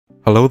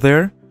Hello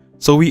there.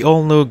 So we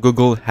all know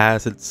Google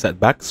has its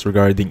setbacks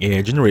regarding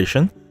AI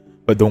generation,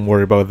 but don't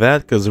worry about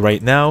that because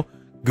right now,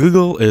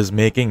 Google is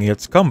making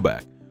its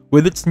comeback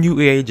with its new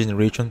AI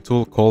generation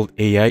tool called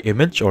AI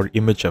Image or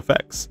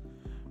ImageFX.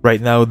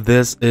 Right now,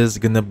 this is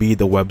gonna be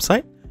the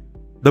website,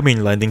 the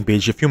main landing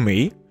page if you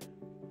may.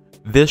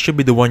 This should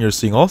be the one you're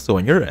seeing also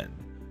on your end.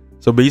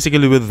 So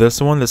basically with this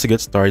one, let's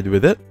get started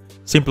with it.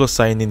 Simply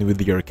sign in with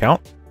your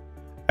account.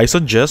 I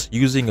suggest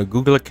using a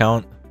Google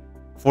account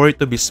for it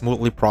to be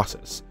smoothly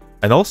processed.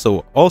 And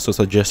also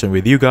suggestion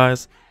with you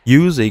guys,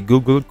 use a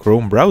Google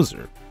Chrome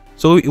browser.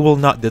 So it will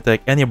not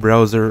detect any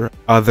browser,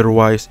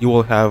 otherwise you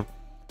will have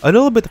a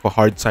little bit of a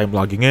hard time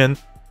logging in,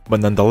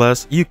 but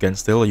nonetheless, you can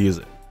still use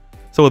it.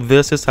 So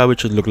this is how it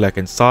should look like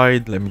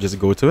inside. Let me just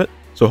go to it.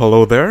 So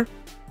hello there.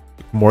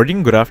 Good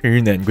morning, good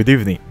afternoon, and good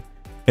evening.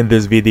 In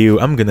this video,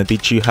 I'm gonna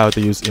teach you how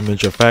to use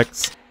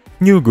ImageFX,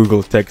 new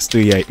Google Text to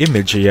AI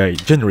Image AI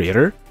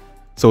generator.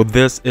 So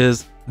this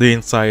is the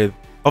inside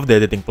of the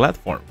editing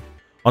platform.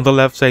 On the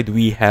left side,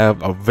 we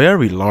have a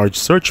very large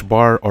search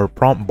bar or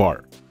prompt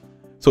bar.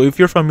 So if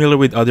you're familiar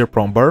with other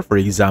prompt bar, for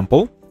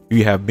example,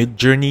 you have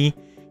Midjourney,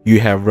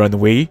 you have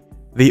Runway,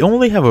 they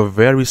only have a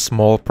very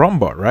small prompt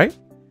bar, right?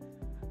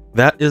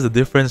 That is the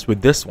difference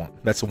with this one.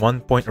 That's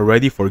 1 point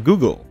already for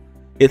Google.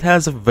 It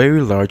has a very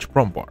large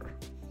prompt bar.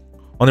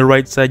 On the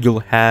right side, you'll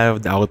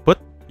have the output.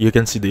 You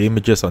can see the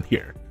images on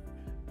here.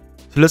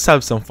 So let's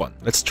have some fun.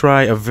 Let's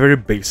try a very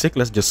basic,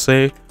 let's just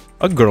say,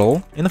 a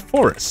girl in a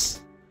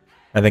forest.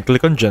 And then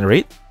click on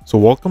generate. So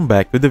welcome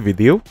back to the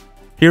video.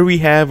 Here we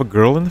have a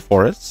girl in the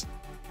forest.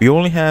 We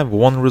only have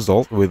one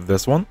result with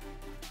this one.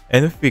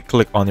 And if we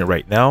click on it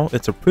right now,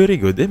 it's a pretty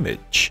good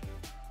image.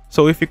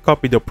 So if you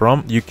copy the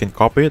prompt, you can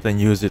copy it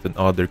and use it in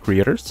other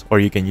creators, or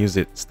you can use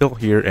it still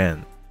here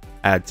and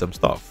add some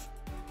stuff.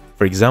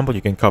 For example,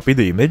 you can copy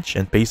the image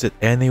and paste it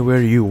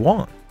anywhere you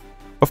want.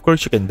 Of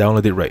course, you can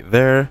download it right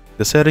there.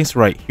 The settings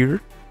right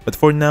here. But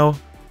for now,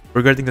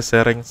 regarding the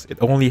settings, it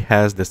only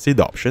has the seed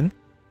option.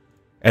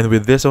 And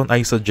with this one,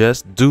 I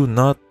suggest do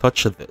not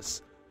touch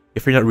this.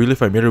 If you're not really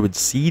familiar with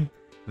seed,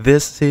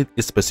 this seed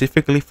is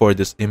specifically for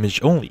this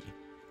image only.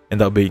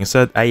 And that being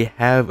said, I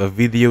have a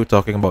video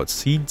talking about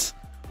seeds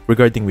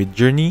regarding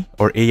Midjourney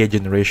or AI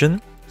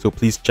generation, so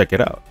please check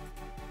it out.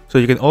 So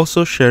you can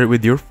also share it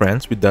with your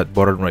friends with that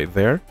button right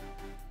there.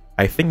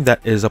 I think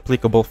that is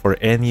applicable for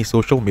any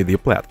social media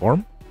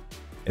platform.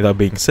 And that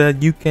being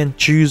said, you can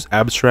choose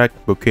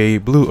abstract, bouquet,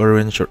 blue,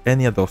 orange, or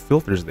any other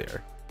filters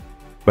there.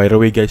 By the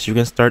way guys, you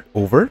can start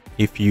over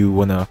if you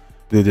wanna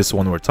do this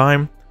one more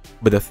time.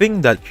 But the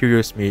thing that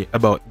curious me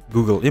about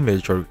Google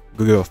Image or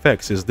Google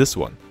Effects is this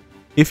one.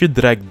 If you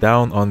drag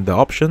down on the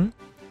option,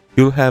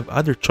 you'll have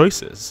other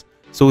choices.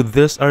 So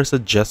these are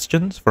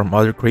suggestions from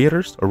other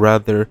creators, or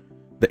rather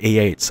the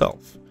AI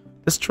itself.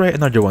 Let's try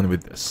another one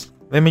with this.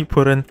 Let me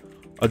put in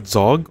a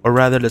dog, or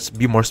rather let's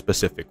be more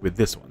specific with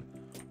this one.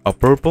 A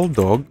purple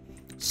dog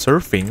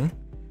surfing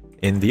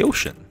in the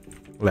ocean,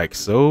 like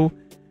so,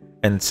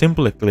 and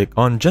simply click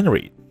on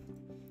generate.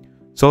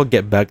 So I'll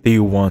get back to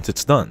you once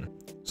it's done.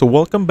 So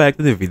welcome back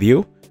to the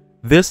video.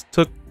 This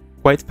took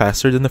quite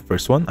faster than the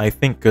first one, I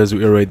think because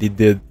we already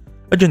did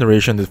a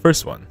generation of the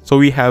first one. So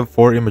we have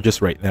 4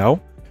 images right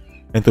now,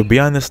 and to be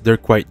honest, they're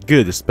quite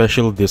good,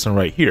 especially this one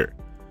right here.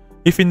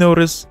 If you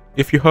notice,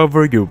 if you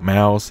hover your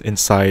mouse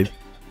inside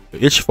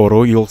each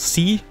photo, you'll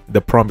see the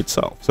prompt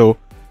itself. So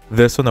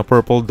this one, a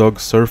purple dog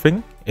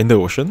surfing in the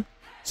ocean.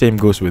 Same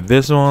goes with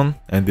this one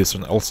and this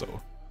one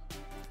also.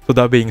 So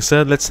that being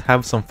said, let's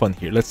have some fun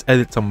here. Let's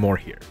edit some more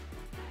here.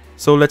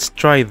 So let's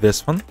try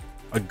this one.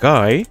 A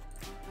guy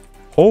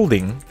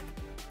holding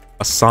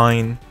a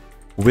sign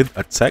with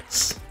a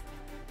text.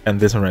 And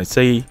this one, I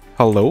say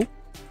hello.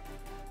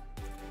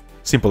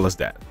 Simple as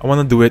that. I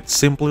want to do it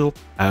simple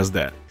as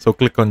that. So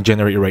click on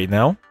generate right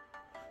now.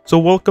 So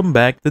welcome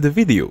back to the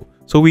video.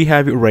 So we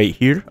have it right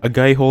here. A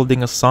guy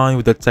holding a sign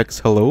with the text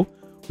hello.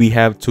 We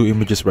have 2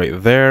 images right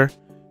there.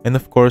 And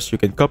of course, you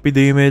can copy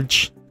the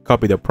image,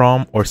 copy the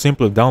prompt, or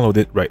simply download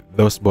it right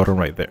those button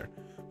right there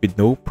with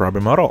no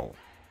problem at all.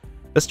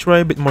 Let's try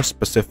a bit more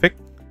specific.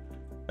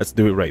 Let's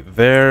do it right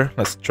there.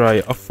 Let's try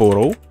a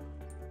photo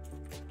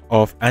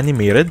of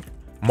animated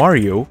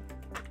Mario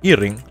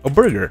eating a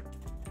burger.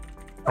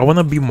 I want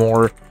to be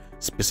more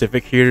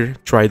specific here.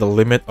 Try the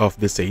limit of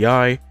this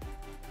AI.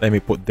 Let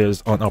me put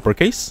this on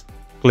uppercase.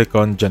 Click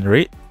on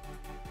generate.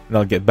 And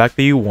I'll get back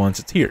to you once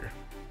it's here.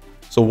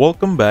 So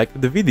welcome back to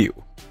the video.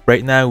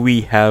 Right now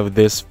we have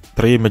this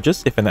 3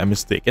 images if I'm not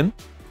mistaken.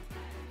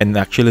 And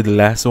actually the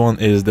last one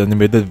is the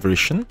animated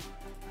version.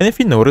 And if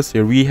you notice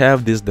here, we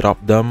have this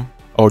drop down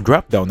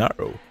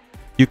arrow.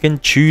 You can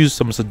choose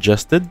some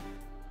suggested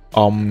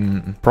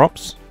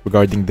prompts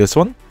regarding this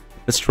one.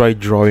 Let's try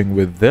drawing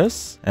with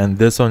this, and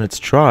this one, let's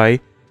try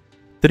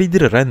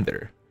 3D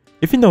render.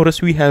 If you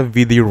notice, we have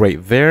video right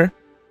there,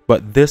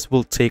 but this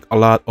will take a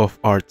lot of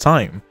our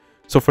time.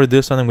 So for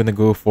this one, I'm going to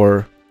go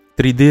for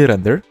 3D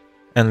render,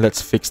 and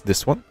let's fix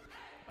this one.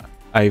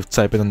 I've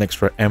typed in an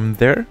extra M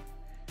there.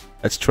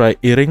 Let's try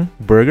eating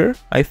burger.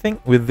 I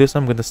think with this,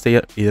 I'm going to stay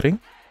at eating.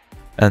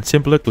 and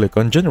simply click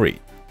on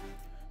generate.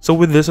 So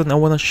with this one, I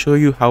want to show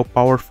you how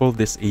powerful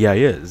this AI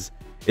is.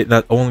 It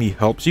not only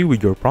helps you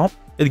with your prompt,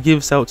 it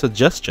gives out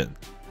suggestion.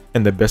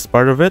 And the best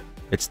part of it,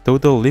 it's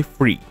totally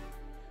free.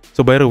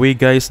 So by the way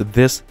guys,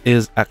 this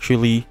is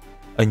actually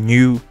a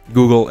new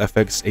Google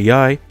FX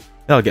AI,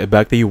 and I'll get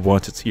back to you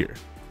once it's here.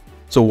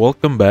 So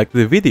welcome back to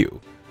the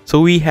video.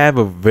 So we have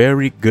a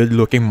very good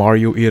looking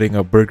Mario eating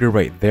a burger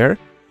right there,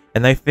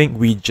 and I think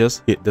we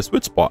just hit the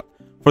sweet spot.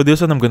 For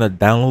this one, I'm gonna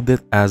download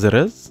it as it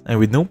is, and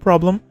with no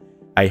problem,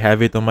 I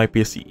have it on my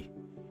PC.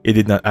 It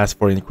did not ask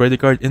for any credit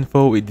card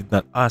info, it did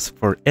not ask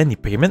for any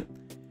payment.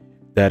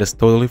 That is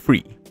totally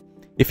free.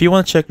 If you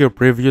want to check your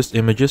previous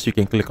images, you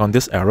can click on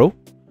this arrow,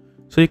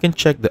 so you can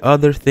check the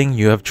other thing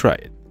you have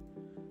tried.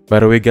 By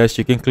the way guys,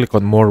 you can click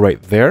on more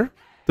right there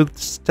to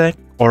check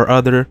or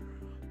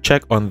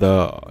check on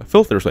the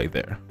filters right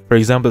there. For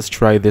example, let's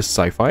try this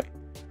sci-fi.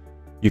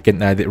 You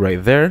can add it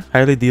right there,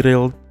 highly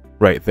detailed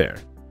right there.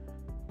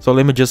 So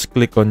let me just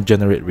click on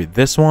generate with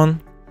this one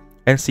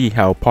and see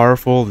how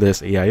powerful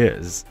this AI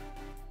is.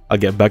 I'll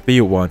get back to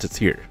you once it's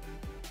here.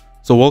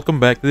 So welcome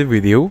back to the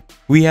video.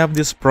 We have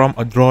this prompt,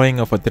 a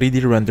drawing of a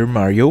 3D render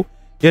Mario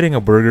getting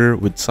a burger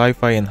with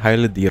sci-fi and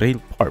highly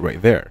detailed part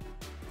right there.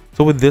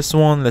 So with this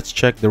one, let's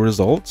check the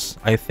results.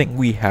 I think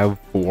we have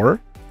 4.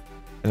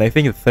 And I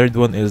think the third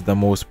one is the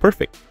most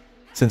perfect.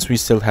 Since we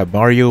still have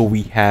Mario,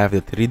 we have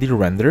the 3D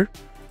render,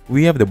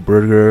 we have the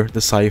burger,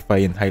 the sci-fi,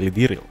 and highly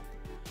detailed.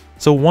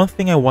 So one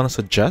thing I want to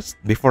suggest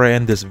before I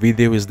end this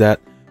video is that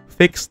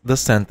fix the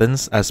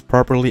sentence as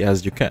properly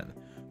as you can.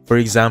 For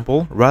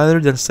example,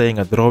 rather than saying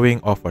a drawing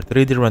of a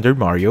 3D rendered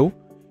Mario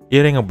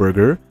eating a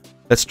burger,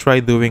 let's try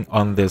doing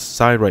on this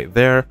side right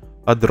there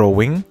a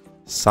drawing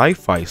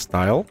sci-fi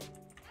style,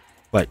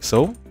 like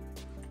so.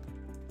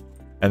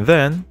 And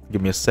then,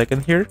 give me a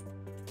second here,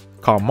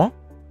 comma,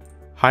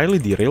 highly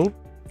detailed,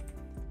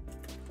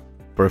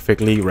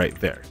 perfectly right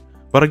there.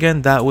 But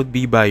again, that would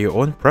be by your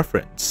own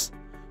preference.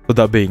 So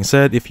that being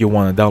said, if you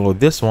want to download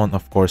this one,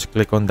 of course,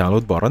 click on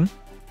download button,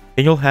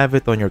 and you'll have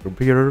it on your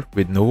computer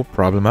with no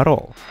problem at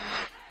all.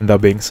 And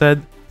that being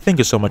said, thank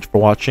you so much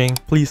for watching.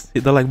 Please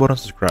hit the like button and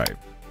subscribe.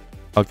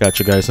 I'll catch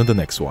you guys on the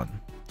next one.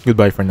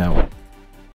 Goodbye for now.